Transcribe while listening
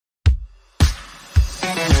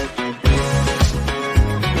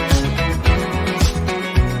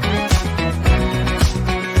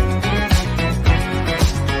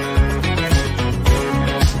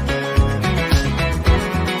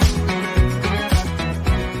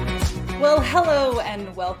Hello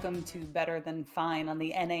and welcome to Better Than Fine on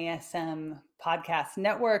the NASM Podcast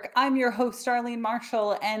Network. I'm your host, Darlene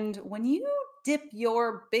Marshall, and when you dip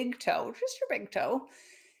your big toe, just your big toe,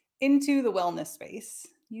 into the wellness space,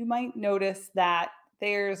 you might notice that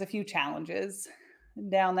there's a few challenges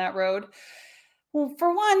down that road. Well,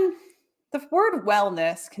 for one, the word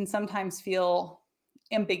wellness can sometimes feel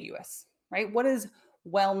ambiguous, right? What does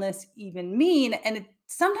wellness even mean? And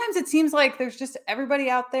sometimes it seems like there's just everybody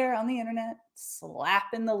out there on the internet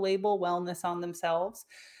slapping the label wellness on themselves.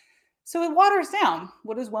 So it waters down.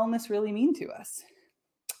 What does wellness really mean to us?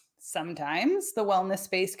 Sometimes the wellness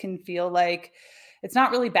space can feel like it's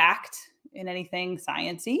not really backed in anything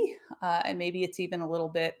sciencey, and maybe it's even a little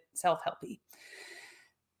bit self-helpy.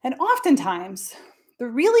 And oftentimes, the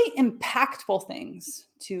really impactful things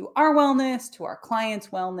to our wellness, to our clients'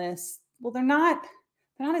 wellness, well, they're not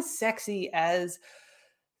as sexy as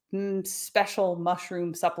special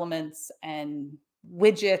mushroom supplements and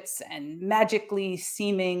widgets and magically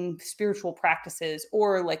seeming spiritual practices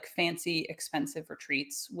or like fancy, expensive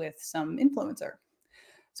retreats with some influencer.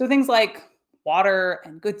 So things like water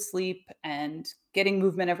and good sleep and getting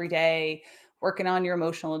movement every day, working on your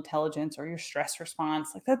emotional intelligence or your stress response,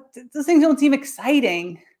 like that, those things don't seem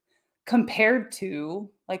exciting compared to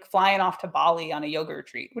like flying off to Bali on a yoga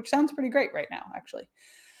retreat, which sounds pretty great right now, actually.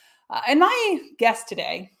 And my guest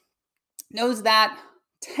today knows that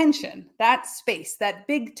tension, that space, that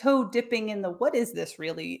big toe dipping in the what is this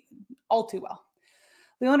really all too well.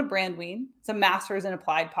 Leona Brandwein is a master's in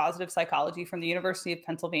applied positive psychology from the University of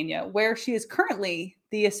Pennsylvania, where she is currently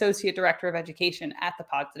the associate director of education at the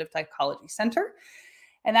Positive Psychology Center.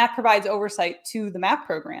 And that provides oversight to the MAP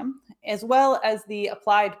program, as well as the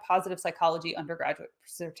Applied Positive Psychology undergraduate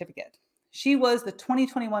certificate. She was the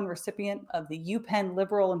 2021 recipient of the UPenn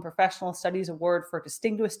Liberal and Professional Studies Award for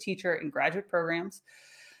Distinguished Teacher in Graduate Programs.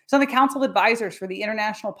 She's on the Council of Advisors for the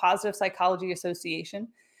International Positive Psychology Association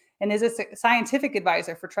and is a scientific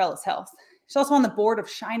advisor for Trellis Health. She's also on the board of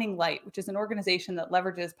Shining Light, which is an organization that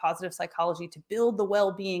leverages positive psychology to build the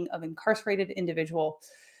well-being of incarcerated individuals.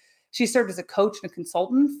 She served as a coach and a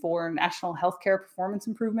consultant for national healthcare performance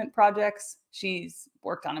improvement projects. She's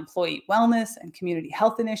worked on employee wellness and community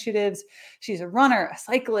health initiatives. She's a runner, a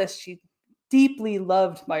cyclist. She's deeply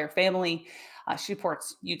loved by her family. She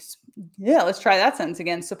supports youth. Let's try that sentence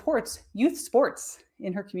again. Supports youth sports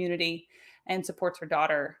in her community and supports her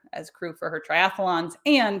daughter as crew for her triathlons.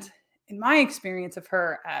 And in my experience of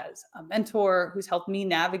her as a mentor who's helped me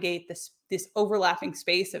navigate this overlapping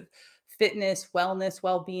space of fitness, wellness,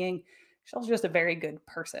 well-being, she's also just a very good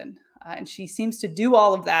person. And she seems to do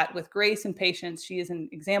all of that with grace and patience. She is an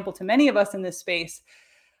example to many of us in this space.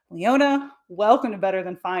 Leona, welcome to Better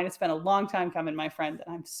Than Fine. It's been a long time coming, my friend,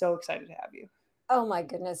 and I'm so excited to have you. Oh my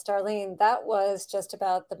goodness, Darlene, that was just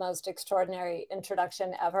about the most extraordinary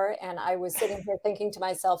introduction ever. And I was sitting here thinking to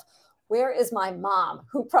myself, where is my mom,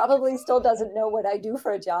 who probably still doesn't know what I do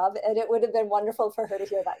for a job? And it would have been wonderful for her to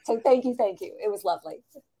hear that. So thank you. It was lovely.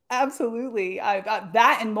 Absolutely. I got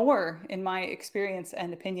that and more in my experience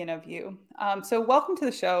and opinion of you. So welcome to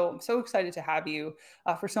the show. I'm so excited to have you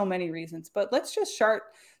for so many reasons. But let's just start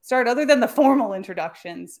other than the formal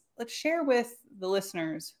introductions. Let's share with the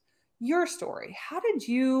listeners your story. How did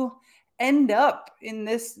you end up in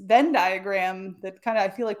this Venn diagram that kind of I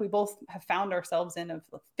feel like we both have found ourselves in of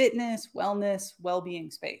fitness, wellness,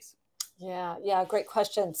 well-being space? Yeah, great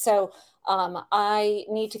question. So I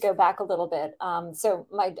need to go back a little bit.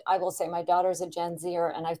 I will say my daughter's a Gen Zer,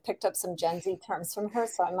 and I've picked up some Gen Z terms from her,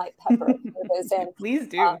 so I might pepper those in. Please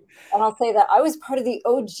do. And I'll say that I was part of the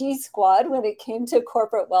OG squad when it came to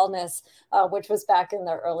corporate wellness, which was back in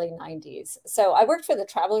the early 90s. So I worked for the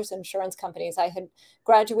travelers insurance companies. I had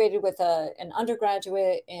graduated with an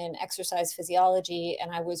undergraduate in exercise physiology,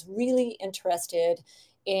 and I was really interested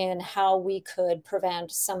in how we could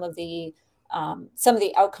prevent some of the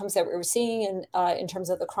outcomes that we were seeing in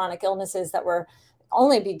terms of the chronic illnesses that were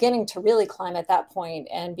only beginning to really climb at that point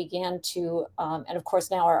and began to, and of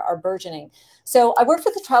course now are burgeoning. So I worked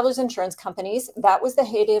for the travelers insurance companies. That was the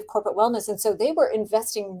heyday of corporate wellness. And so they were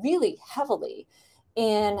investing really heavily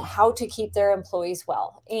in how to keep their employees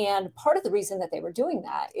well. And part of the reason that they were doing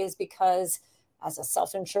that is because as a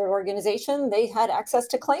self-insured organization, they had access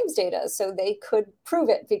to claims data, so they could prove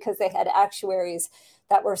it because they had actuaries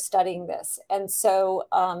that were studying this. And so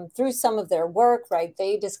through some of their work, right,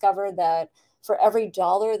 they discovered that for every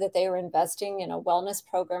dollar that they were investing in a wellness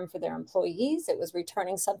program for their employees, it was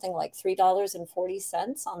returning something like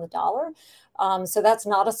 $3.40 on the dollar. So that's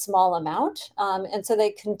not a small amount. And so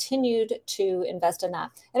they continued to invest in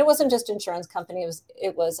that. And it wasn't just insurance companies,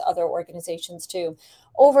 it was other organizations too.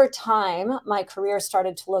 Over time, my career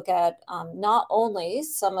started to look at not only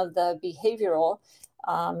some of the behavioral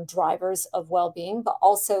drivers of well-being, but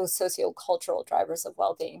also sociocultural drivers of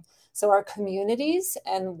well-being. So our communities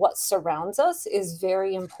and what surrounds us is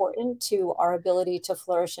very important to our ability to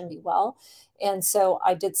flourish and be well. And so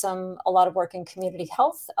I did a lot of work in community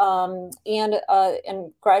health, and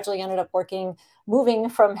gradually ended up moving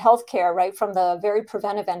from healthcare, right, from the very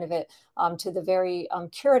preventive end of it to the very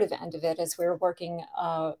curative end of it, as we were working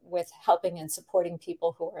with helping and supporting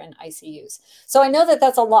people who are in ICUs. So I know that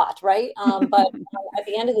that's a lot, right? But at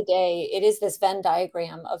the end of the day, it is this Venn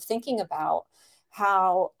diagram of thinking about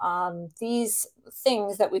how these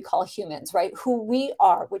things that we call humans, right, who we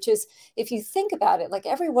are, which is, if you think about it, like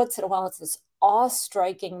every once in a while, it's this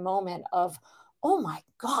awe-striking moment of, oh my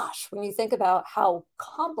gosh, when you think about how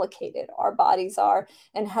complicated our bodies are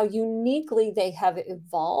and how uniquely they have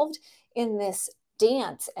evolved in this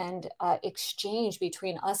dance and exchange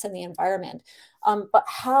between us and the environment, but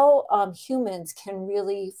how humans can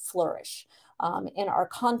really flourish in our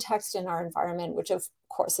context, in our environment, which of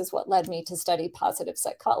course is what led me to study positive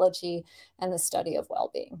psychology and the study of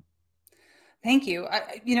well-being. Thank you.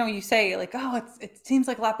 You say like, oh, it seems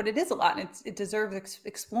like a lot, but it is a lot, and it deserves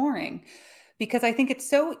exploring, because I think it's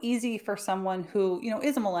so easy for someone who,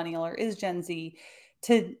 is a millennial or is Gen Z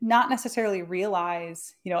to not necessarily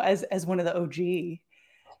realize, as one of the OG.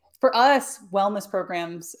 For us, wellness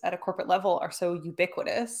programs at a corporate level are so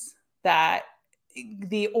ubiquitous that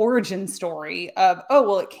the origin story of, oh,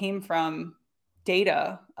 well, it came from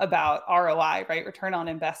data about ROI, right? Return on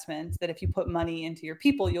investments, that if you put money into your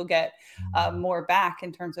people, you'll get more back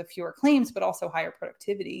in terms of fewer claims, but also higher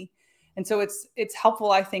productivity. And so it's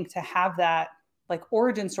helpful, I think, to have that like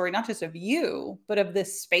origin story, not just of you, but of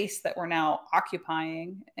this space that we're now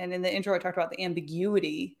occupying. And in the intro, I talked about the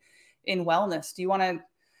ambiguity in wellness. Do you want to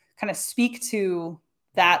kind of speak to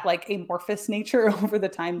that like amorphous nature over the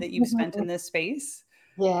time that you've spent in this space?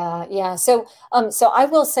 Yeah. So I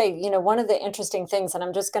will say, one of the interesting things, and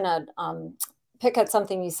I'm just going to pick at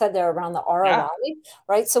something you said there around the ROI, Yeah.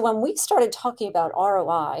 right? So when we started talking about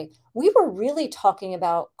ROI, we were really talking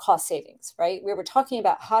about cost savings, right? We were talking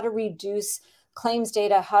about how to reduce claims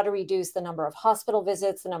data, how to reduce the number of hospital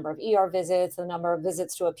visits, the number of ER visits, the number of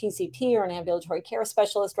visits to a PCP or an ambulatory care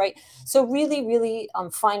specialist, right? So really, really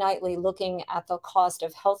finitely looking at the cost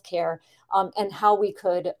of healthcare and how we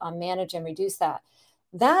could manage and reduce that.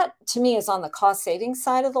 That to me is on the cost savings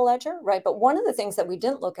side of the ledger, right? But one of the things that we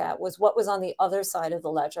didn't look at was what was on the other side of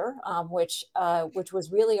the ledger, which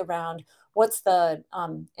was really around what's the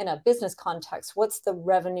in a business context, what's the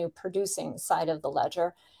revenue producing side of the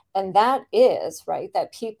ledger, and that is right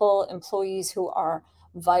that people, employees who are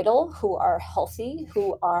vital, who are healthy,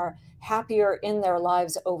 who are happier in their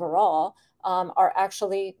lives overall, are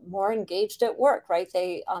actually more engaged at work, right?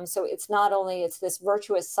 So it's not only it's this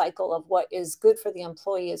virtuous cycle of what is good for the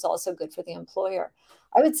employee is also good for the employer.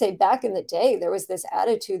 I would say back in the day, there was this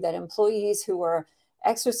attitude that employees who were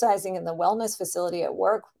exercising in the wellness facility at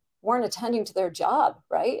work weren't attending to their job,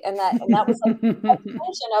 right? And that was like a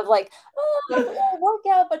tension of like, oh, work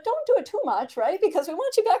out, but don't do it too much, right? Because we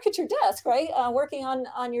want you back at your desk, right? Working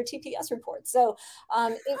on your TPS report. So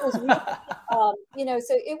it was really,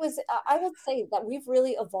 so it was, I would say that we've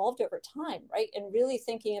really evolved over time, right? And really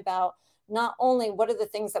thinking about not only what are the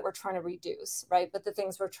things that we're trying to reduce, right, but the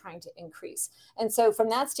things we're trying to increase. And so from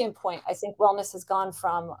that standpoint, I think wellness has gone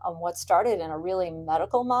from what started in a really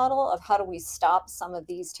medical model of how do we stop some of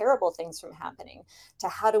these terrible things from happening to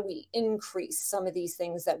how do we increase some of these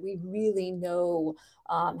things that we really know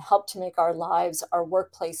help to make our lives, our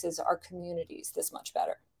workplaces, our communities this much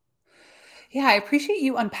better. Yeah, I appreciate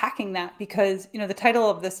you unpacking that, because, the title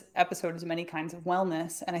of this episode is Many Kinds of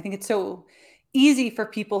Wellness. And I think it's so easy for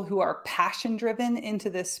people who are passion driven into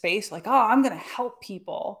this space, like, oh, I'm going to help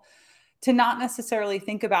people, to not necessarily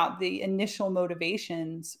think about the initial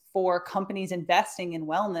motivations for companies investing in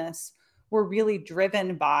wellness were really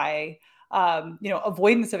driven by,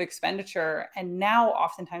 avoidance of expenditure. And now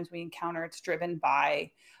oftentimes we encounter it's driven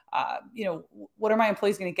by, what are my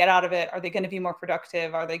employees going to get out of it? Are they going to be more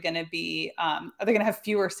productive? Are they going to have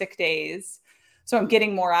fewer sick days? So I'm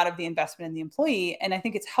getting more out of the investment in the employee. And I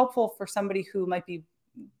think it's helpful for somebody who might be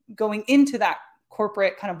going into that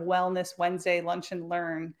corporate kind of wellness Wednesday lunch and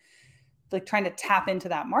learn, like trying to tap into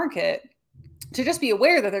that market, to just be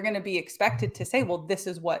aware that they're going to be expected to say, well, this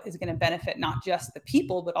is what is going to benefit not just the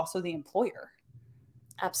people, but also the employer.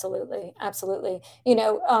 Absolutely. Absolutely.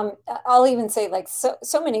 I'll even say like so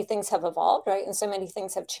many things have evolved, right? And so many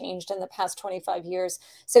things have changed in the past 25 years.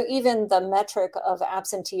 So even the metric of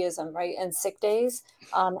absenteeism, right, and sick days,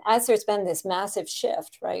 as there's been this massive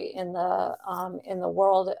shift, right, in the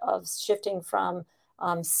world of shifting from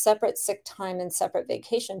separate sick time and separate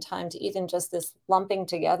vacation time to even just this lumping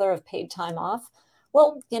together of paid time off.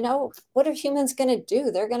 Well, what are humans going to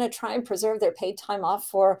do? They're going to try and preserve their paid time off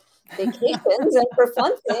for vacations and for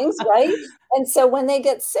fun things, right? And so when they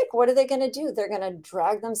get sick, what are they going to do? They're going to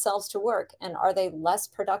drag themselves to work. And are they less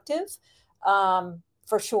productive?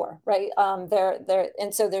 For sure, right?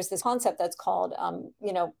 And so there's this concept that's called,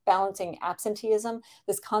 balancing absenteeism,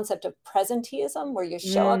 this concept of presenteeism, where you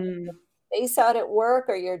show up face out at work,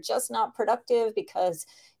 or you're just not productive because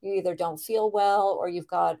you either don't feel well, or you've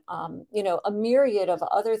got, a myriad of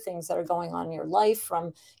other things that are going on in your life,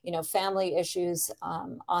 from, family issues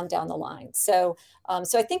on down the line. So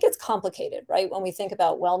I think it's complicated, right? When we think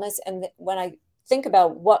about wellness, and when I think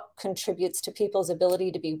about what contributes to people's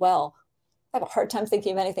ability to be well, I have a hard time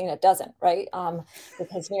thinking of anything that doesn't, right?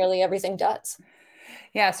 Because nearly everything does.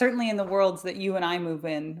 Yeah, certainly in the worlds that you and I move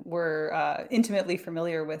in, we're intimately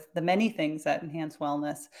familiar with the many things that enhance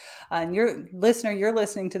wellness. And you're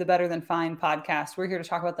listening to the Better Than Fine podcast. We're here to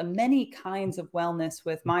talk about the many kinds of wellness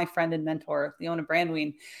with my friend and mentor, Leona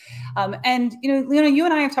Brandwein. And, Leona, you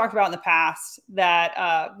and I have talked about in the past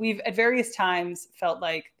that we've at various times felt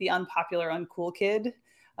like the unpopular, uncool kid,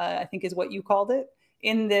 I think is what you called it,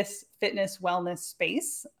 in this fitness wellness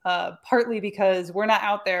space, partly because we're not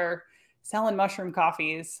out there selling mushroom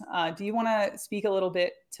coffees. Do you want to speak a little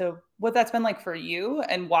bit to what that's been like for you,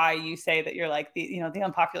 and why you say that you're like the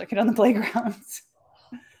unpopular kid on the playgrounds?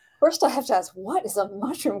 First, I have to ask, what is a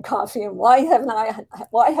mushroom coffee, and why have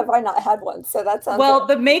I not had one? So that sounds well.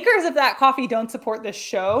 The makers of that coffee don't support this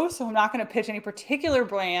show, so I'm not going to pitch any particular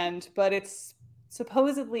brand, but it's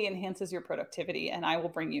supposedly enhances your productivity, and I will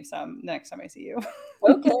bring you some the next time I see you.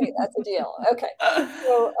 Okay, that's a deal. Okay,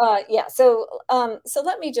 so yeah, so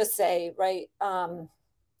let me just say, right.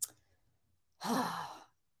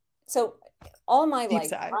 So all my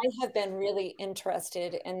life, I have been really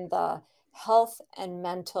interested in the health and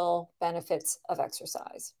mental benefits of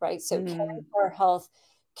exercise, right? So caring for our health,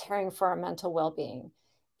 caring for our mental well-being.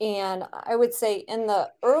 And I would say in the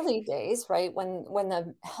early days, right, when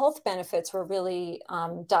the health benefits were really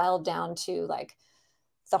dialed down to like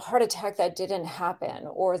the heart attack that didn't happen,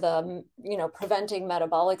 or the, preventing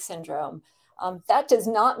metabolic syndrome, that does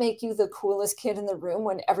not make you the coolest kid in the room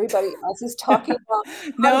when everybody else is talking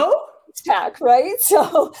about no attack, right?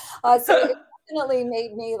 So it definitely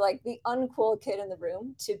made me like the uncool kid in the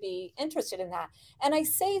room to be interested in that. And I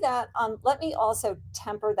say that, let me also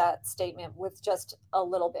temper that statement with just a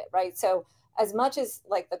little bit, right? So as much as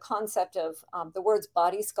like the concept of the words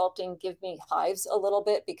body sculpting give me hives a little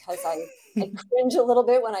bit, because I cringe a little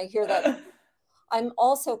bit when I hear that, I'm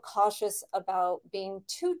also cautious about being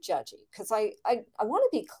too judgy, because I want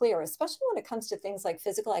to be clear, especially when it comes to things like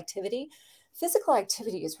physical activity. Physical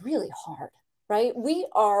activity is really hard, right? We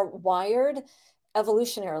are wired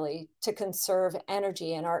evolutionarily to conserve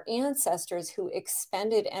energy, and our ancestors who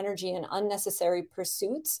expended energy in unnecessary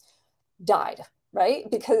pursuits died, right?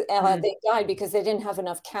 Because they died because they didn't have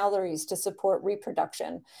enough calories to support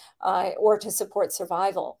reproduction or to support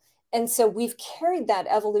survival. And so we've carried that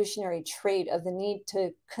evolutionary trait of the need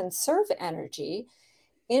to conserve energy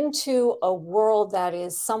into a world that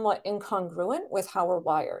is somewhat incongruent with how we're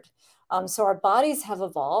wired. So our bodies have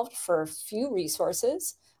evolved for few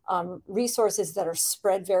resources, resources that are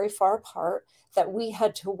spread very far apart, that we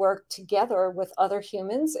had to work together with other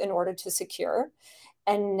humans in order to secure.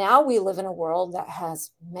 And now we live in a world that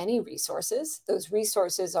has many resources. Those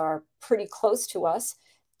resources are pretty close to us.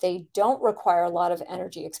 They don't require a lot of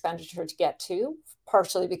energy expenditure to get to,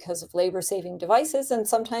 partially because of labor-saving devices and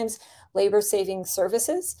sometimes labor-saving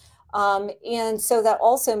services. And so that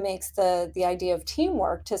also makes the idea of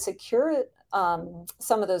teamwork to secure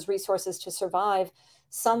some of those resources to survive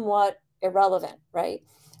somewhat irrelevant, right?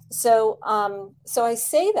 So I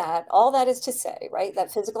say that, all that is to say, right,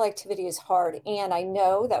 that physical activity is hard. And I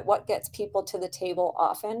know that what gets people to the table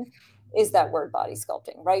often is that word body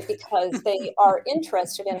sculpting, right? Because they are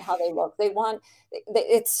interested in how they look.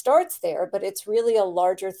 It starts there, but it's really a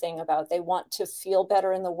larger thing about, they want to feel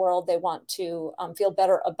better in the world. They want to feel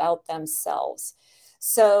better about themselves.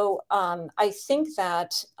 So I think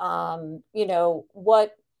that,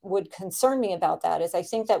 what would concern me about that is I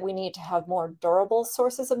think that we need to have more durable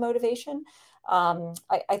sources of motivation.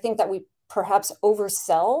 I think that we perhaps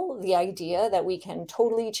oversell the idea that we can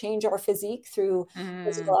totally change our physique through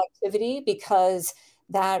physical activity, because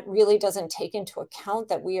that really doesn't take into account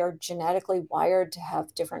that we are genetically wired to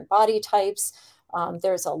have different body types.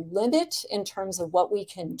 There's a limit in terms of what we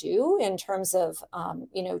can do in terms of,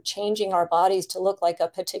 changing our bodies to look like a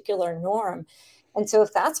particular norm. And so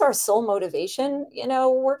if that's our sole motivation,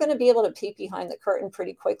 we're going to be able to peek behind the curtain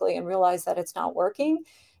pretty quickly and realize that it's not working.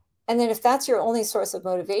 And then if that's your only source of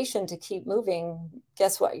motivation to keep moving,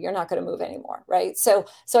 guess what? You're not going to move anymore, right? So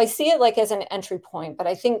I see it like as an entry point, but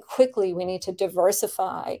I think quickly we need to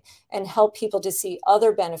diversify and help people to see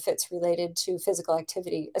other benefits related to physical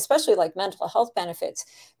activity, especially like mental health benefits,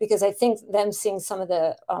 because I think them seeing some of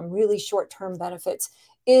the really short-term benefits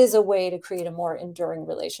is a way to create a more enduring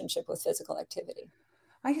relationship with physical activity.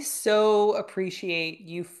 I so appreciate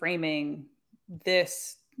you framing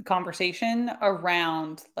this conversation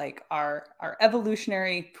around like our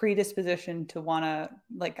evolutionary predisposition to want to,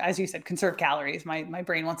 like, as you said, conserve calories. My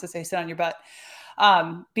brain wants to say sit on your butt,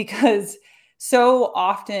 because so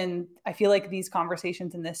often I feel like these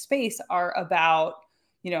conversations in this space are about,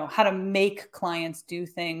 how to make clients do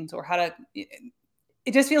things, or how to,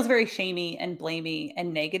 it just feels very shamey and blamey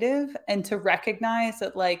and negative. And to recognize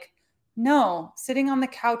that, like, no, sitting on the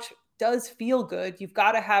couch does feel good. You've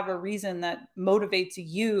got to have a reason that motivates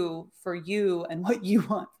you for you and what you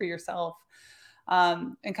want for yourself.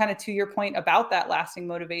 And kind of to your point about that lasting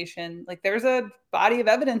motivation, like there's a body of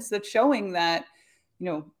evidence that's showing that,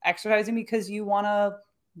 exercising because you want to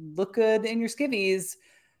look good in your skivvies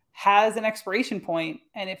has an expiration point.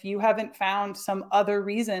 And if you haven't found some other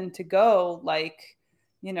reason to go, like,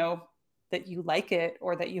 that you like it,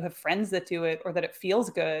 or that you have friends that do it, or that it feels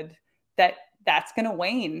good, that's going to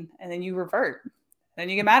wane, and then you revert, then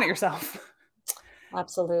you get mad at yourself.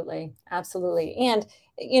 Absolutely. Absolutely. And,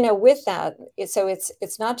 with that, so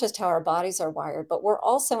it's not just how our bodies are wired, but we're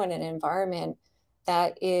also in an environment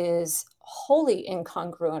that is wholly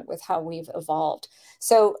incongruent with how we've evolved.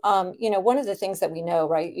 So, one of the things that we know,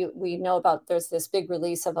 right, we know about, there's this big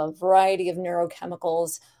release of a variety of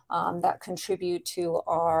neurochemicals that contribute to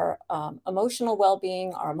our emotional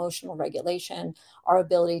well-being, our emotional regulation, our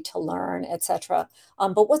ability to learn, et cetera.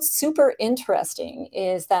 But what's super interesting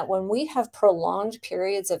is that when we have prolonged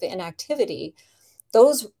periods of inactivity,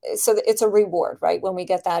 so it's a reward, right? When we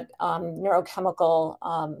get that neurochemical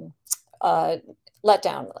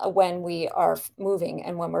letdown when we are moving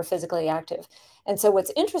and when we're physically active. And so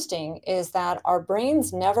what's interesting is that our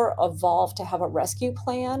brains never evolved to have a rescue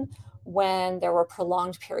plan when there were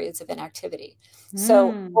prolonged periods of inactivity. So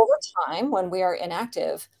over time, when we are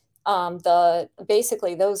inactive,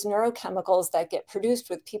 basically those neurochemicals that get produced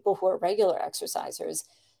with people who are regular exercisers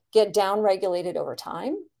get downregulated over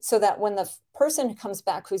time, so that when the person who comes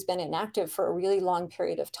back who's been inactive for a really long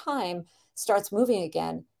period of time starts moving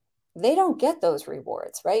again, they don't get those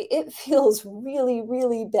rewards, right? It feels really,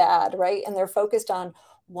 really bad, right? And they're focused on,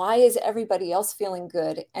 why is everybody else feeling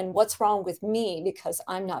good? And what's wrong with me because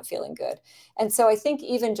I'm not feeling good? And so I think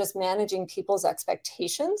even just managing people's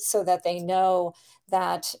expectations so that they know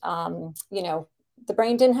that, the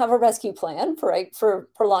brain didn't have a rescue plan for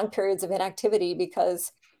prolonged periods of inactivity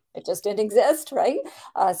because it just didn't exist, right?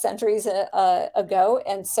 Centuries ago.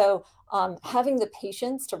 And so having the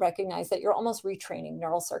patience to recognize that you're almost retraining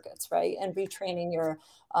neural circuits, right? And retraining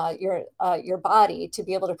your body to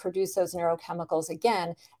be able to produce those neurochemicals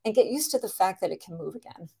again and get used to the fact that it can move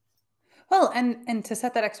again. Well, and to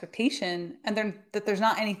set that expectation, and then that there's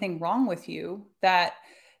not anything wrong with you, that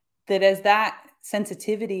as that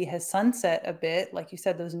sensitivity has sunset a bit, like you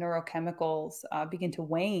said, those neurochemicals begin to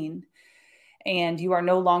wane, and you are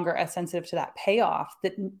no longer as sensitive to that payoff,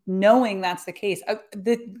 that knowing that's the case,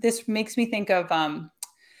 this makes me think of,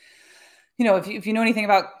 if you know anything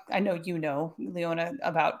about, I know, Leona,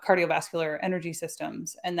 about cardiovascular energy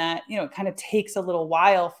systems, and that, it kind of takes a little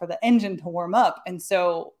while for the engine to warm up. And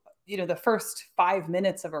so, the first 5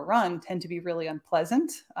 minutes of a run tend to be really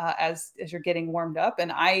unpleasant as you're getting warmed up.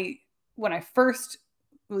 And when I first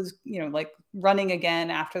was, like running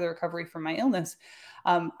again after the recovery from my illness,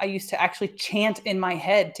 I used to actually chant in my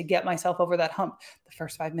head to get myself over that hump. The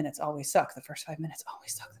first 5 minutes always suck. The first 5 minutes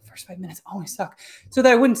always suck. The first 5 minutes always suck. So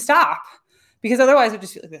that I wouldn't stop, because otherwise I'd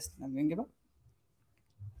just feel like this. I'm going to give up.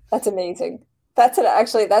 That's amazing. That's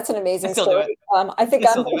an amazing story. I think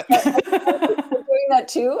I'm doing that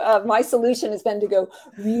too. My solution has been to go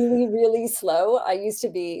really, really slow. I used to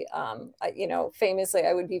be, famously,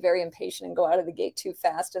 I would be very impatient and go out of the gate too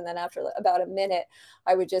fast. And then after about a minute,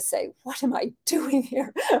 I would just say, "What am I doing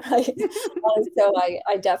here?" Right? So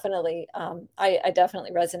I definitely, I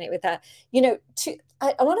definitely resonate with that.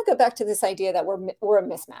 I want to go back to this idea that we're a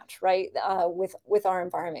mismatch, right, with our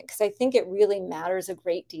environment, because I think it really matters a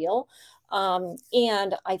great deal.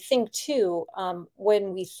 And I think too,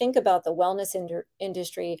 when we think about the wellness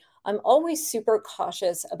industry, I'm always super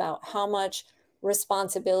cautious about how much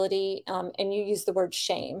responsibility, and you use the word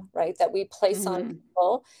shame, right, that we place on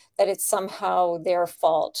people, that it's somehow their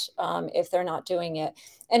fault if they're not doing it.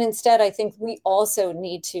 And instead, I think we also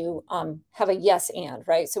need to have a yes and,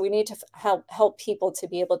 right? So we need to help people to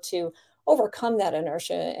be able to overcome that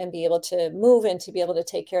inertia and be able to move and to be able to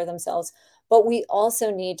take care of themselves. But we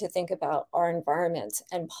also need to think about our environment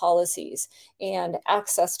and policies and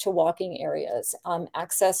access to walking areas,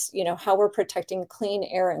 access, how we're protecting clean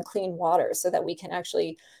air and clean water so that we can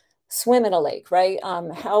actually swim in a lake, right?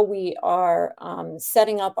 How we are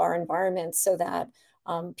setting up our environments so that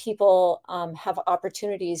people have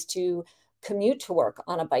opportunities to commute to work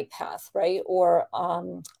on a bike path, right? Or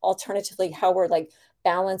alternatively, how we're like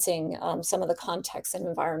balancing some of the contexts and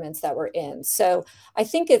environments that we're in. So I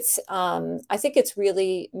think it's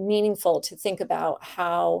really meaningful to think about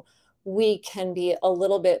how we can be a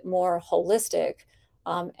little bit more holistic,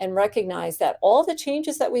 and recognize that all the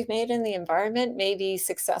changes that we've made in the environment may be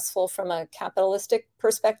successful from a capitalistic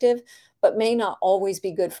perspective, but may not always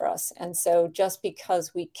be good for us. And so just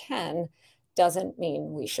because we can doesn't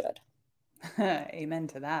mean we should. Amen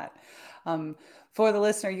to that. For the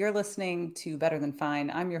listener, you're listening to Better Than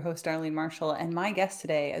Fine. I'm your host, Darlene Marshall, and my guest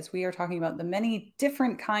today, as we are talking about the many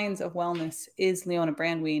different kinds of wellness, is Leona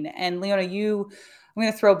Brandwein. And Leona, I'm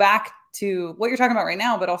going to throw back to what you're talking about right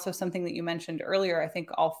now, but also something that you mentioned earlier, I think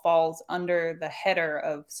all falls under the header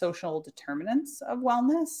of social determinants of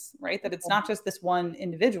wellness, right? That it's not just this one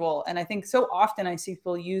individual. And I think so often I see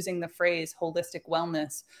people using the phrase holistic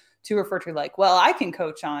wellness to refer to, like, well, I can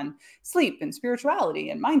coach on sleep and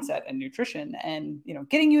spirituality and mindset and nutrition and,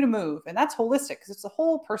 getting you to move. And that's holistic because it's the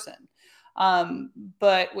whole person.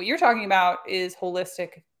 But what you're talking about is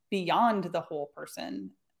holistic beyond the whole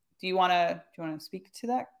person. Do you want to speak to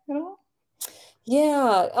that at all?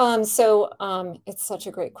 Yeah. So it's such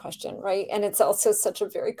a great question, right? And it's also such a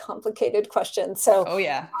very complicated question. So, oh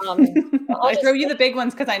yeah, I throw you the big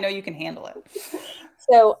ones because I know you can handle it.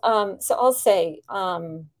 So I'll say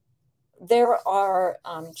there are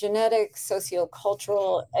genetic,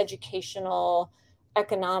 sociocultural, educational,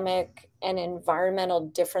 economic, and environmental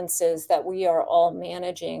differences that we are all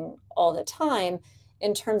managing all the time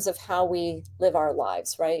in terms of how we live our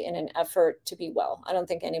lives, right? In an effort to be well. I don't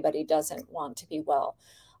think anybody doesn't want to be well.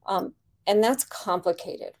 And that's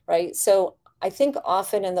complicated, right? So I think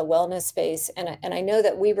often in the wellness space, and I know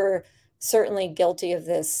that we were certainly guilty of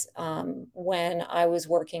this when I was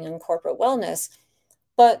working in corporate wellness,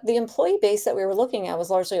 but the employee base that we were looking at was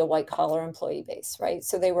largely a white collar employee base, right?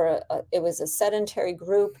 So it was a sedentary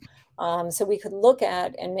group. So we could look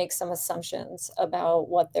at and make some assumptions about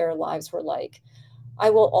what their lives were like. I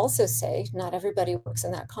will also say not everybody works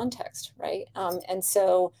in that context, right? And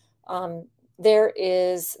so there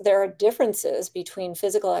are differences between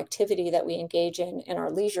physical activity that we engage in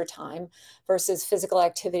our leisure time versus physical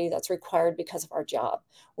activity that's required because of our job,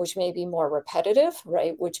 which may be more repetitive,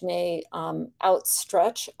 right? Which may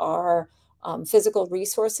outstretch our physical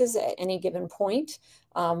resources at any given point,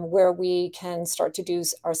 where we can start to do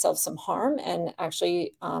ourselves some harm and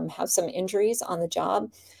actually have some injuries on the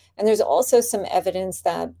job. And there's also some evidence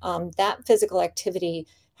that that physical activity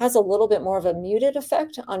has a little bit more of a muted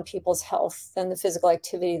effect on people's health than the physical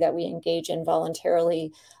activity that we engage in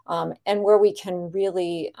voluntarily, and where we can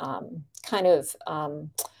really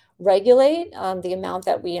regulate the amount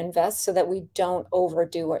that we invest so that we don't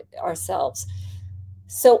overdo it ourselves.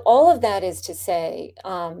 So all of that is to say,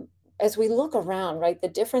 as we look around, right, the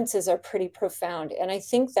differences are pretty profound. And I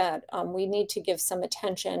think that we need to give some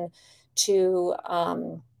attention to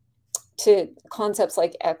concepts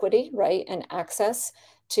like equity, right, and access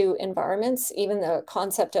to environments, even the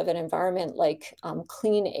concept of an environment like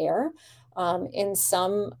clean air. In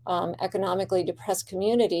some economically depressed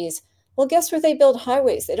communities, well, guess where they build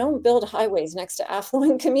highways? They don't build highways next to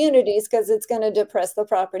affluent communities because it's going to depress the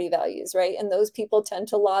property values, right? And those people tend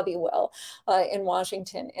to lobby well in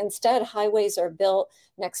Washington. Instead, highways are built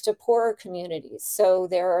next to poorer communities. So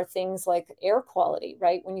there are things like air quality,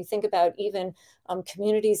 right? When you think about even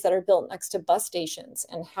communities that are built next to bus stations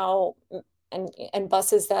and how and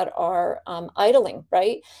buses that are idling,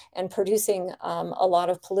 right, and producing a lot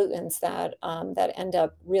of pollutants that that end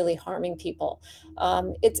up really harming people.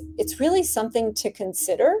 It's really something to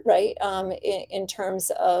consider, right, in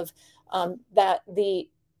terms of that the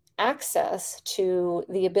access to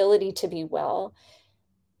the ability to be well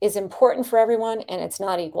is important for everyone and it's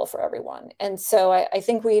not equal for everyone. And so I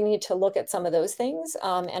think we need to look at some of those things.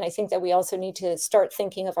 And I think that we also need to start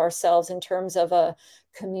thinking of ourselves in terms of a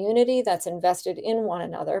community that's invested in one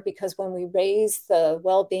another, because when we raise the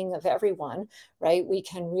well-being of everyone, right, we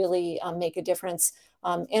can really make a difference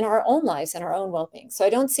in our own lives and our own well-being. So I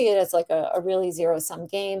don't see it as like a really zero-sum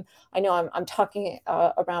game. I know I'm talking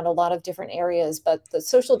around a lot of different areas, but the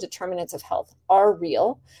social determinants of health are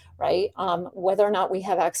real, right? Whether or not we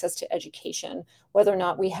have access to education, whether or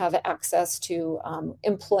not we have access to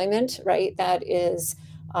employment, right? That is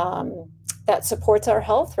that supports our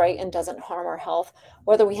health, right, and doesn't harm our health.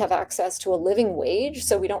 Whether we have access to a living wage,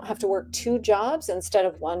 so we don't have to work 2 jobs instead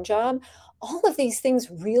of 1 job. All of these things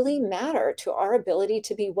really matter to our ability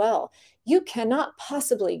to be well. You cannot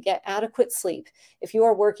possibly get adequate sleep if you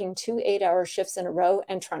are working 2 8-hour shifts in a row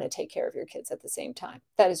and trying to take care of your kids at the same time.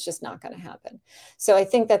 That is just not going to happen. So I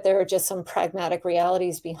think that there are just some pragmatic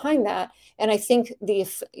realities behind that. And I think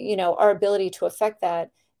our ability to affect that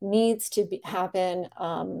needs to happen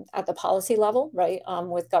at the policy level, right,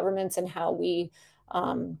 with governments and how we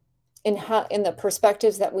in the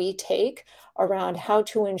perspectives that we take around how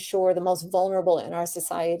to ensure the most vulnerable in our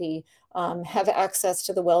society have access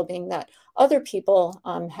to the well-being that other people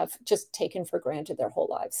have just taken for granted their whole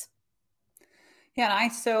lives. Yeah, and I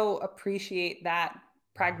so appreciate that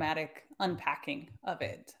pragmatic unpacking of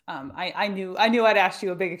it. I knew I'd asked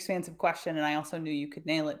you a big expansive question, and I also knew you could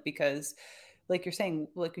nail it because, like you're saying,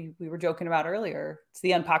 like we were joking about earlier, it's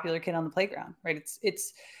the unpopular kid on the playground, right?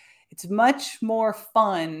 It's much more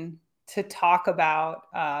fun to talk about,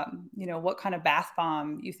 what kind of bath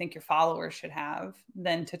bomb you think your followers should have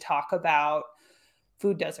than to talk about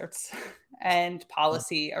food deserts and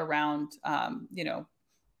policy around,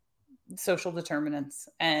 social determinants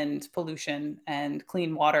and pollution and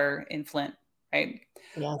clean water in Flint, right?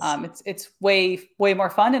 Yes. It's way more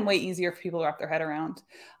fun and way easier for people to wrap their head around.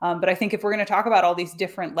 But I think if we're going to talk about all these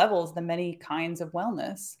different levels, the many kinds of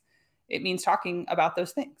wellness, it means talking about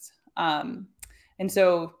those things. And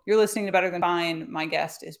so you're listening to Better Than Fine. My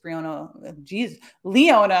guest is Leona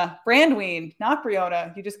Brandwein, not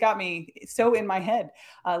Briona. You just got me so in my head.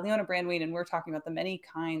 Leona Brandwein, and we're talking about the many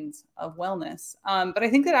kinds of wellness. But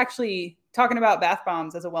I think that actually talking about bath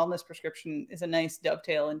bombs as a wellness prescription is a nice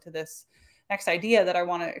dovetail into this next idea that I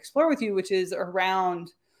want to explore with you, which is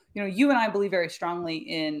around, you and I believe very strongly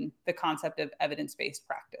in the concept of evidence-based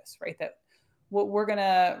practice, right? That what we're going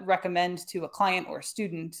to recommend to a client or a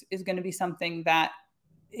student is going to be something that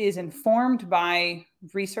is informed by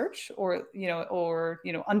research or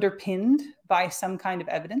underpinned by some kind of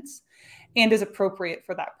evidence and is appropriate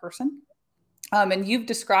for that person. And you've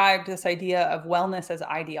described this idea of wellness as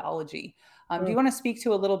ideology. Do you want to speak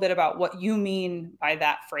to a little bit about what you mean by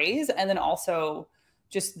that phrase, and then also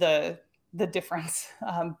just the difference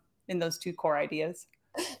in those two core ideas?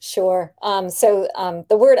 Sure. So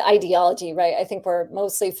the word ideology, right? I think we're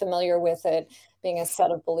mostly familiar with it being a set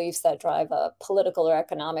of beliefs that drive a political or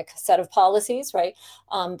economic set of policies, right?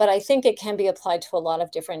 But I think it can be applied to a lot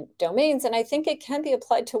of different domains, and I think it can be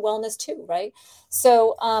applied to wellness too, right?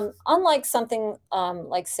 So unlike something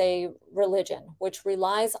like, say, religion, which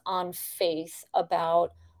relies on faith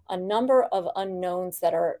about a number of unknowns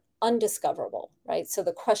that are undiscoverable, right? So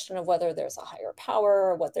the question of whether there's a higher power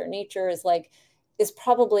or what their nature is like is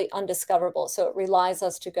probably undiscoverable. So it relies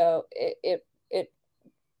us to go, it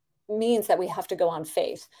means that we have to go on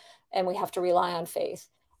faith and we have to rely on faith.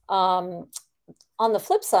 On the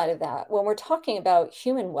flip side of that, when we're talking about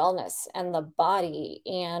human wellness and the body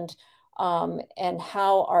and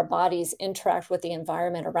how our bodies interact with the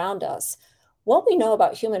environment around us, what we know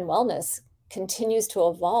about human wellness continues to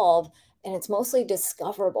evolve, and it's mostly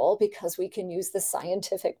discoverable because we can use the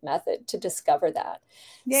scientific method to discover that.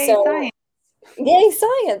 Yay, science. Yay,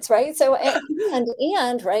 science, right? So,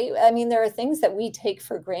 and right, I mean, there are things that we take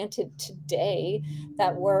for granted today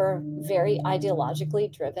that were very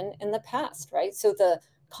ideologically driven in the past, right? So the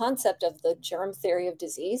concept of the germ theory of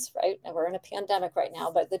disease, right? And we're in a pandemic right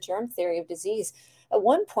now, but the germ theory of disease, at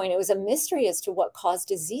one point, it was a mystery as to what caused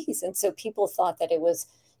disease. And so people thought that it was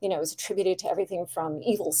attributed to everything from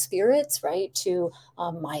evil spirits, right, to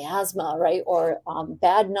miasma, right, or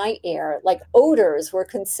bad night air. Like odors were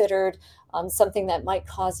considered something that might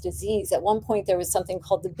cause disease. At one point, there was something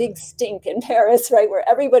called the big stink in Paris, right, where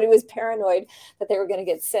everybody was paranoid that they were going to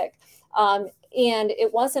get sick. And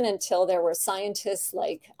it wasn't until there were scientists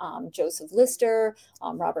like Joseph Lister,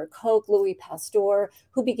 Robert Koch, Louis Pasteur,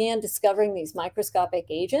 who began discovering these microscopic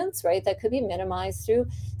agents, right, that could be minimized through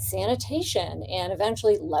sanitation and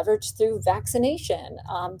eventually leveraged through vaccination,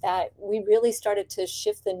 that we really started to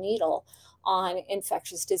shift the needle on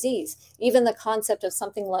infectious disease. Even the concept of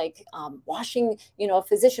something like washing, a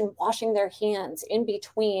physician washing their hands in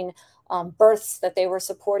between births that they were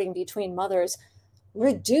supporting between mothers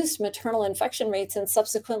reduced maternal infection rates and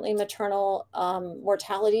subsequently maternal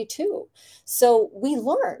mortality too. So we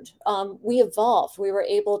learned, we evolved, we were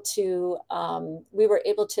able to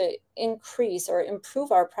increase or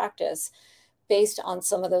improve our practice based on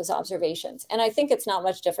some of those observations. And I think it's not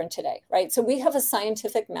much different today, right? So we have a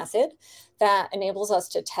scientific method that enables us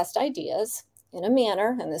to test ideas in a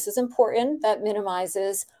manner, and this is important, that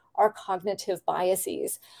minimizes our cognitive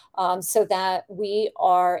biases, so that we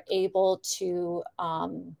are able to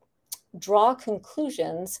draw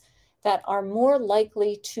conclusions that are more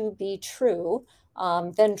likely to be true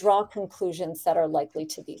than draw conclusions that are likely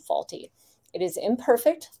to be faulty. It is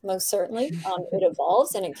imperfect, most certainly. It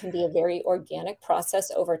evolves, and it can be a very organic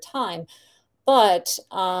process over time. But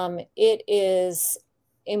it is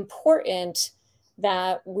important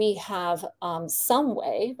that we have some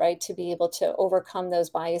way, right, to be able to overcome those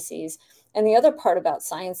biases. And the other part about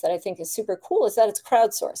science that I think is super cool is that it's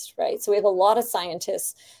crowdsourced, right? So we have a lot of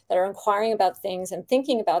scientists that are inquiring about things and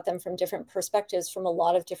thinking about them from different perspectives from a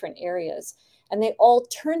lot of different areas. And they all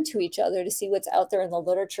turn to each other to see what's out there in the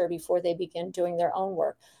literature before they begin doing their own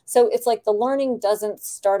work. So it's like the learning doesn't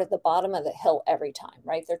start at the bottom of the hill every time,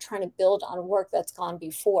 right? They're trying to build on work that's gone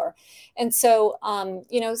before. And so,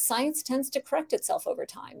 science tends to correct itself over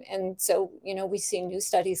time. And so, we see new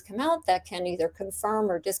studies come out that can either confirm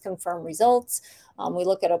or disconfirm results. We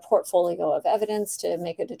look at a portfolio of evidence to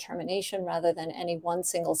make a determination rather than any one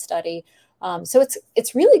single study. So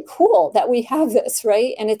it's really cool that we have this,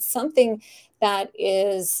 right? And it's something that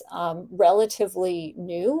is relatively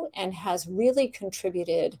new and has really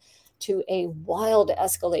contributed to a wild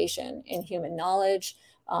escalation in human knowledge,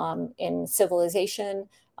 in civilization.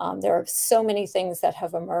 There are so many things that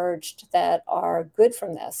have emerged that are good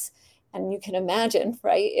from this. And you can imagine,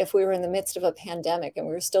 right, if we were in the midst of a pandemic and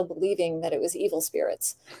we were still believing that it was evil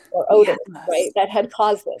spirits or Odin, yes, right, that had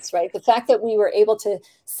caused this, right? The fact that we were able to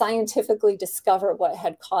scientifically discover what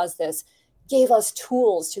had caused this gave us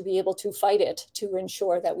tools to be able to fight it, to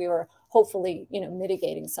ensure that we were hopefully,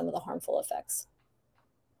 mitigating some of the harmful effects.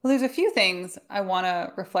 Well, there's a few things I want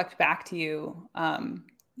to reflect back to you.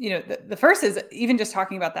 The first is even just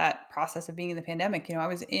talking about that process of being in the pandemic. I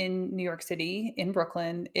was in New York City, in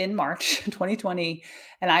Brooklyn, in March 2020.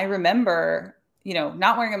 And I remember,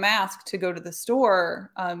 not wearing a mask to go to the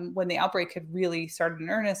store when the outbreak had really started in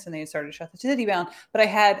earnest and they had started to shut the city down. But I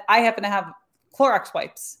happen to have Clorox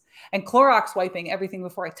wipes and Clorox wiping everything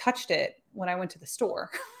before I touched it when I went to the store.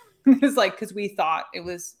 It was like, because we thought it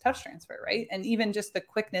was touch transfer, right? And even just the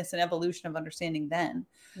quickness and evolution of understanding then.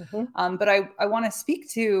 Mm-hmm. But I want to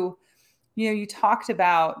speak to, you talked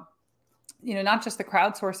about, not just the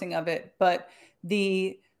crowdsourcing of it, but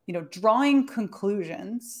the, drawing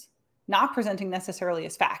conclusions, not presenting necessarily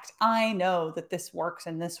as fact. I know that this works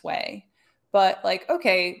in this way, but like,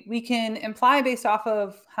 okay, we can imply based off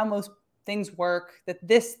of how most things work that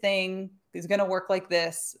this thing is going to work like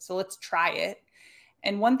this. So let's try it.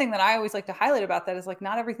 And one thing that I always like to highlight about that is like,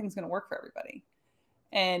 not everything's going to work for everybody.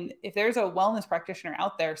 And if there's a wellness practitioner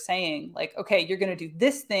out there saying like, okay, you're going to do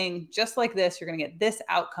this thing just like this, you're going to get this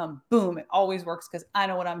outcome, boom, it always works because I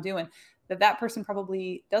know what I'm doing, that person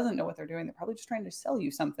probably doesn't know what they're doing. They're probably just trying to sell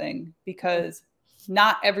you something because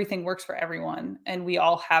not everything works for everyone. And we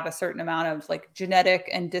all have a certain amount of like genetic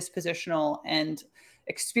and dispositional and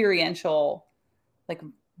experiential like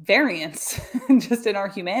variance just in our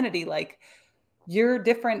humanity. Like, you're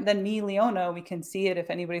different than me, Leona. We can see it if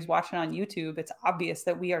anybody's watching on YouTube. It's obvious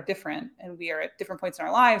that we are different and we are at different points in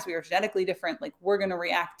our lives. We are genetically different. Like, we're going to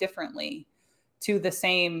react differently to the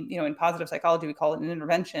same, in positive psychology, we call it an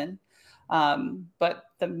intervention. But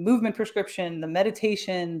the movement prescription, the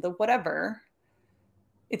meditation, the whatever,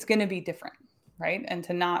 it's going to be different, right? And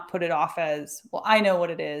to not put it off as, well, I know what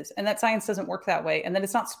it is, and that science doesn't work that way, and that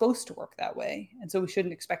it's not supposed to work that way. And so we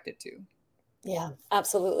shouldn't expect it to. Yeah,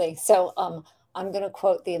 absolutely. So, I'm going to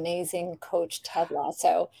quote the amazing coach Ted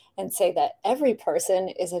Lasso and say that every person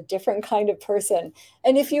is a different kind of person.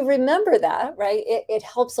 And if you remember that, right, it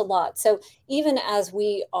helps a lot. So even as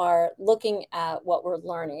we are looking at what we're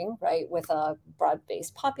learning, right, with a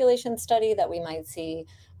broad-based population study that we might see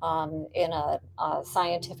in a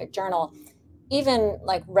scientific journal, even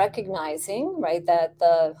like recognizing, right, that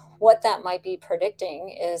what that might be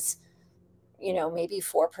predicting is, maybe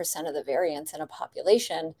 4% of the variance in a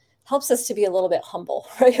population helps us to be a little bit humble,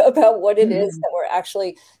 right, about what it is that we're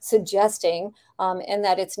actually suggesting, and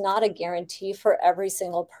that it's not a guarantee for every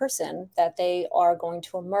single person that they are going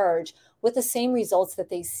to emerge with the same results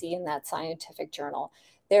that they see in that scientific journal.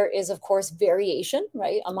 There is, of course, variation,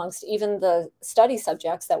 right, amongst even the study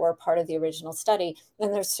subjects that were part of the original study.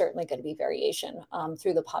 And there's certainly going to be variation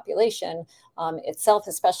through the population itself,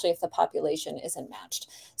 especially if the population isn't matched.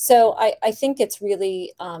 So I think it's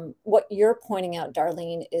really what you're pointing out,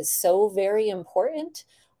 Darlene, is so very important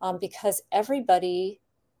because everybody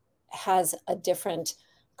has a different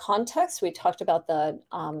context. We talked about the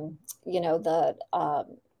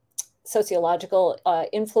sociological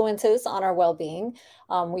influences on our well-being.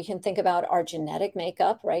 We can think about our genetic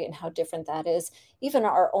makeup, right, and how different that is. Even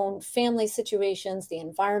our own family situations, the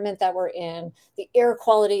environment that we're in, the air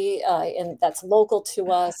quality that's local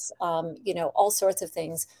to us, all sorts of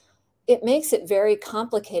things. It makes it very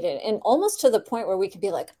complicated and almost to the point where we could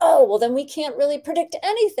be like, oh, well, then we can't really predict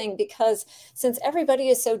anything because since everybody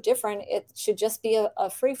is so different, it should just be a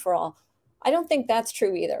free-for-all. I don't think that's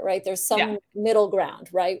true either, right? There's some middle ground,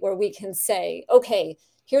 right, where we can say, okay,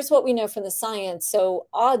 here's what we know from the science. So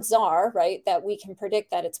odds are, right, that we can predict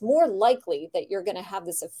that it's more likely that you're going to have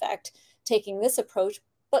this effect taking this approach,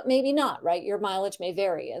 but maybe not, right? Your mileage may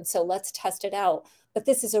vary. And so let's test it out. But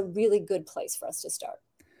this is a really good place for us to start.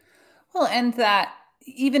 Well, and that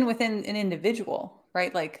even within an individual,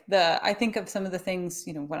 right? Like I think of some of the things,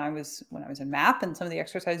 when I was in MAP and some of the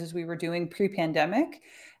exercises we were doing pre-pandemic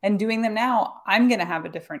and doing them now, I'm going to have a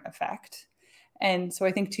different effect. And so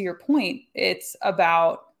I think to your point, it's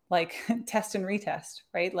about like test and retest,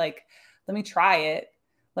 right? Like, let me try it.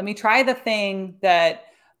 Let me try the thing that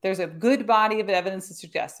there's a good body of evidence that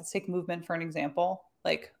suggests. Let's take movement for an example.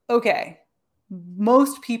 Like, okay,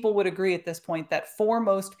 most people would agree at this point that for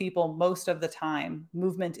most people, most of the time,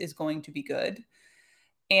 movement is going to be good.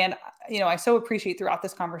 And, I so appreciate throughout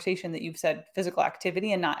this conversation that you've said physical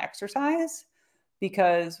activity and not exercise,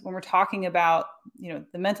 because when we're talking about, the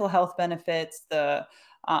mental health benefits, the,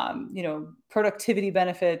 productivity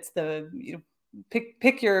benefits, the,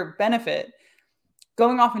 pick your benefit,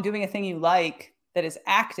 going off and doing a thing you like that is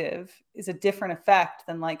active is a different effect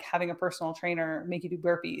than like having a personal trainer make you do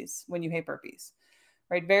burpees when you hate burpees,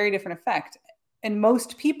 right? Very different effect. And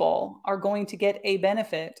most people are going to get a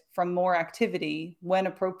benefit from more activity when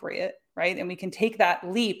appropriate, right? And we can take that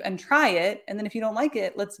leap and try it. And then if you don't like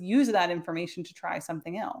it, let's use that information to try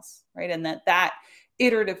something else, right? And that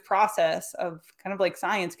iterative process of kind of like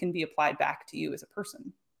science can be applied back to you as a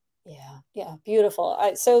person. Yeah, beautiful.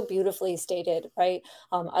 So beautifully stated, right?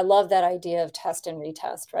 I love that idea of test and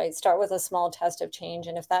retest, right? Start with a small test of change.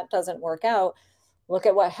 And if that doesn't work out, look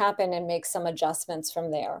at what happened and make some adjustments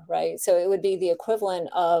from there, right? So it would be the equivalent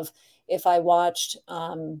of if I watched,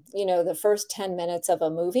 the first 10 minutes of a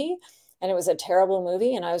movie and it was a terrible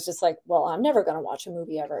movie. And I was just like, well, I'm never going to watch a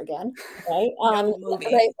movie ever again, right?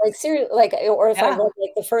 Right? Like seriously, like, or if I read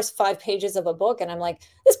like the first 5 pages of a book and I'm like,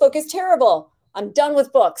 this book is terrible. I'm done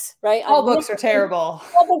with books, right? All books are terrible.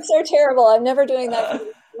 All books are terrible. I'm never doing that for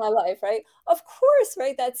my life, right? Of course,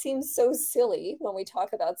 right? That seems so silly when we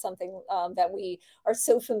talk about something that we are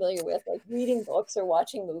so familiar with, like reading books or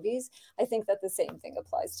watching movies. I think that the same thing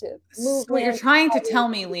applies to movement. So what you're trying to tell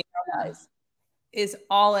me, Leah, is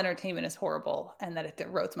all entertainment is horrible and that it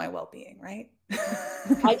erodes my well-being, right?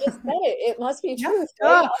 I just said it. It must be true.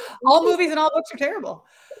 Right? All movies and all books are terrible.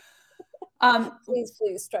 Please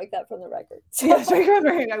strike that from the record. Yeah, strike from the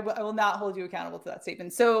record. I will not hold you accountable to that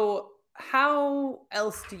statement. So how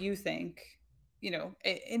else do you think, an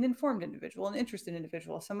informed individual, an interested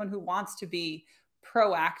individual, someone who wants to be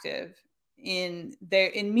proactive in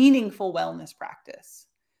meaningful wellness practice,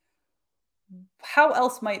 how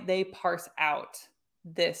else might they parse out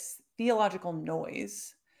this theological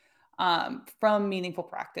noise from meaningful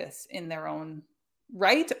practice in their own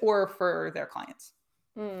right or for their clients?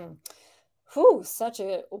 Such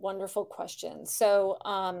a wonderful question. So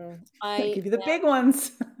I give you the big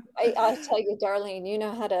ones. I'll tell you, Darlene, you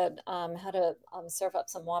know how to serve up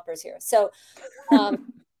some Whoppers here. So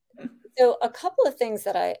so a couple of things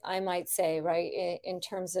that I might say, right, in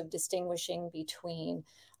terms of distinguishing between,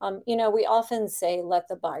 we often say, let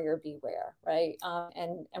the buyer beware, right?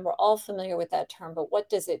 And we're all familiar with that term, but what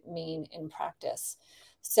does it mean in practice?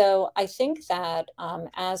 So I think that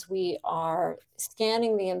as we are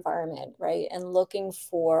scanning the environment, right, and looking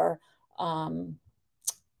for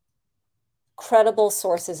credible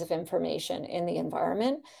sources of information in the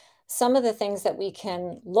environment, some of the things that we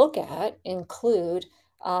can look at include,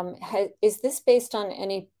 is this based on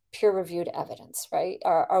any peer-reviewed evidence, right?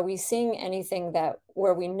 Are we seeing anything that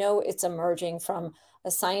where we know it's emerging from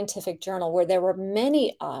a scientific journal where there were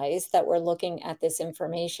many eyes that were looking at this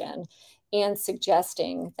information and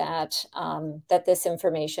suggesting that that this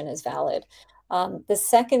information is valid? The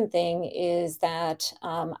second thing is that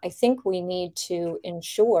I think we need to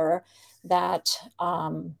ensure that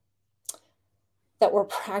that we're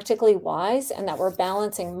practically wise and that we're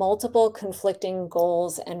balancing multiple conflicting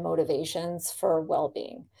goals and motivations for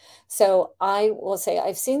well-being. So I will say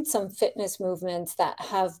I've seen some fitness movements that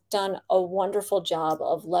have done a wonderful job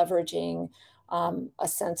of leveraging a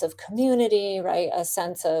sense of community, right? A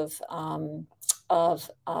sense of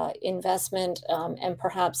investment and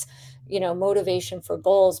perhaps, motivation for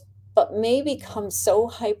goals, but may become so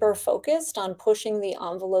hyper focused on pushing the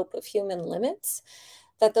envelope of human limits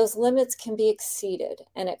that those limits can be exceeded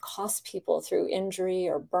and it costs people through injury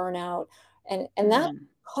or burnout. And that Mhm.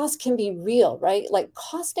 cost can be real, right? Like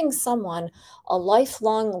costing someone a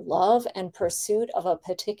lifelong love and pursuit of a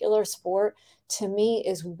particular sport to me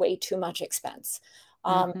is way too much expense.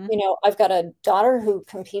 Mhm. I've got a daughter who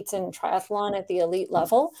competes in triathlon at the elite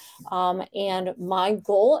level. And my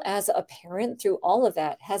goal as a parent through all of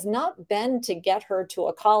that has not been to get her to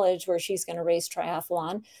a college where she's going to race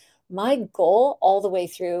triathlon. My goal all the way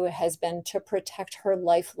through has been to protect her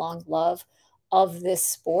lifelong love of this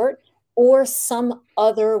sport or some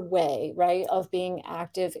other way, right, of being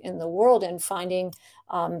active in the world and finding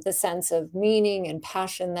the sense of meaning and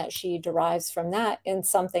passion that she derives from that in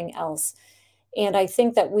something else. And I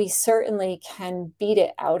think that we certainly can beat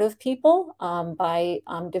it out of people by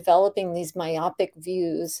developing these myopic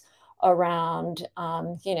views around,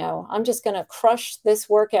 I'm just going to crush this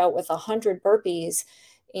workout with 100 burpees.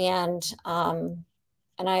 And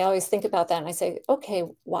and I always think about that and I say, okay,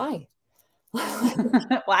 why?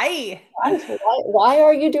 Why? Why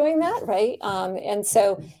are you doing that, right? And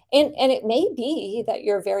so, and it may be that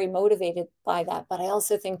you're very motivated by that, but I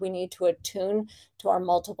also think we need to attune to our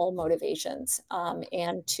multiple motivations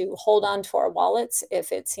and to hold on to our wallets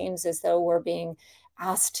if it seems as though we're being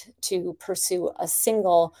asked to pursue a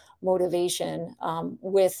single motivation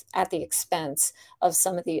with at the expense of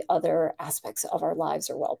some of the other aspects of our lives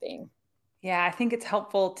or well-being. Yeah, I think it's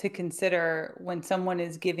helpful to consider when someone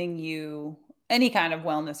is giving you any kind of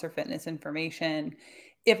wellness or fitness information,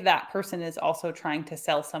 if that person is also trying to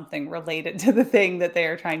sell something related to the thing that they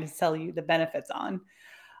are trying to sell you the benefits on.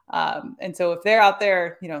 And so if they're out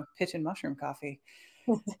there, pitching mushroom coffee,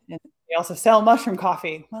 and they also sell mushroom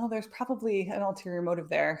coffee, well, there's probably an ulterior motive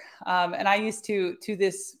there. And I used to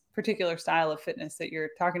this particular style of fitness that you're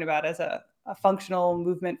talking about as a functional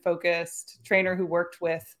movement focused trainer who worked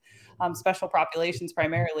with special populations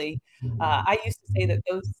primarily. I used to say that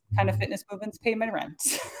those kind of fitness movements pay my rent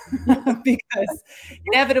because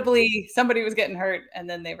inevitably somebody was getting hurt and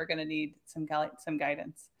then they were going to need some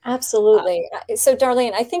guidance. Uh, Absolutely. So,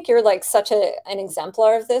 Darlene, I think you're like such an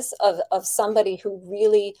exemplar of this, of somebody who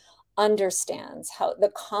really understands how the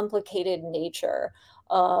complicated nature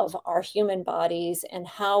of our human bodies and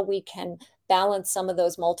how we can balance some of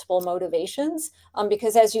those multiple motivations.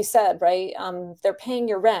 Because as you said, right, they're paying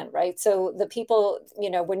your rent, right? So the people,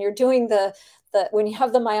 when you're doing when you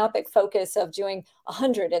have the myopic focus of doing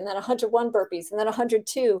 100 and then 101 burpees and then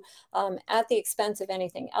 102 at the expense of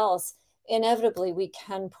anything else, inevitably we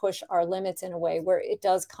can push our limits in a way where it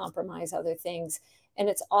does compromise other things. And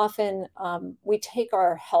it's often we take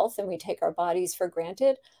our health and we take our bodies for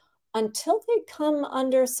granted until they come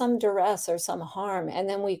under some duress or some harm. And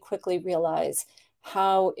then we quickly realize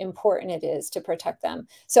how important it is to protect them.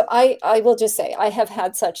 So I will just say I have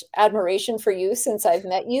had such admiration for you since I've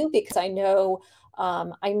met you because I know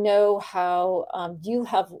how you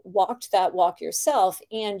have walked that walk yourself,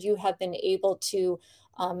 and you have been able to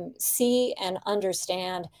see and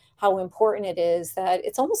understand how important it is that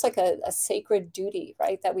it's almost like a sacred duty,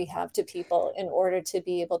 right, that we have to people in order to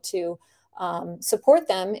be able to support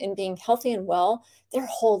them in being healthy and well their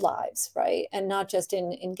whole lives, right, and not just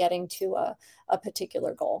in getting to a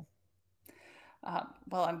particular goal.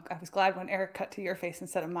 well, I was glad when Eric cut to your face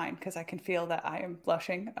instead of mine because I can feel that I am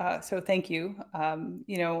blushing. So thank you.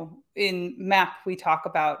 In MAP, we talk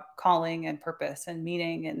about calling and purpose and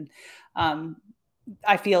meaning. And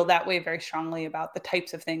I feel that way very strongly about the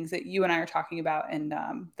types of things that you and I are talking about. And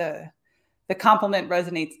the compliment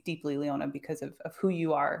resonates deeply, Leona, because of who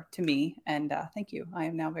you are to me. And thank you. I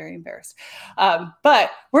am now very embarrassed.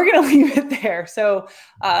 But we're going to leave it there. So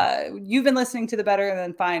you've been listening to the Better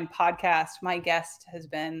Than Fine podcast. My guest has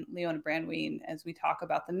been Leona Brandwein as we talk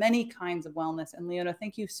about the many kinds of wellness. And Leona,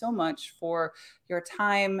 thank you so much for your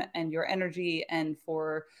time and your energy and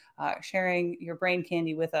for sharing your brain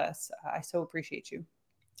candy with us. I so appreciate you.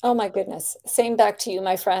 Oh my goodness. Same back to you,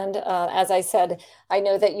 my friend. As I said, I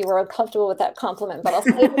know that you were uncomfortable with that compliment, but I'll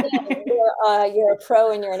say it again. You're a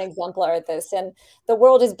pro and you're an exemplar at this. And the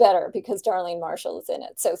world is better because Darlene Marshall is in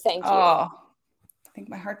it. So thank you. Oh, I think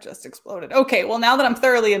my heart just exploded. Okay, well, now that I'm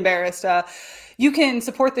thoroughly embarrassed, you can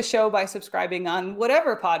support the show by subscribing on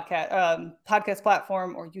whatever podcast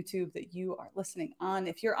platform or YouTube that you are listening on.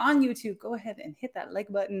 If you're on YouTube, go ahead and hit that like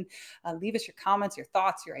button. Leave us your comments, your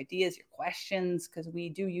thoughts, your ideas, your questions, because we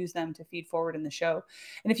do use them to feed forward in the show.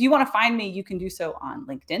 And if you want to find me, you can do so on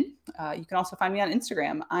LinkedIn. You can also find me on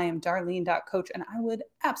Instagram. I am darlene.coach, and I would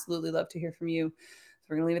absolutely love to hear from you. So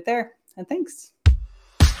we're going to leave it there. And thanks.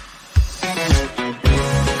 Thank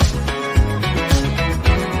you.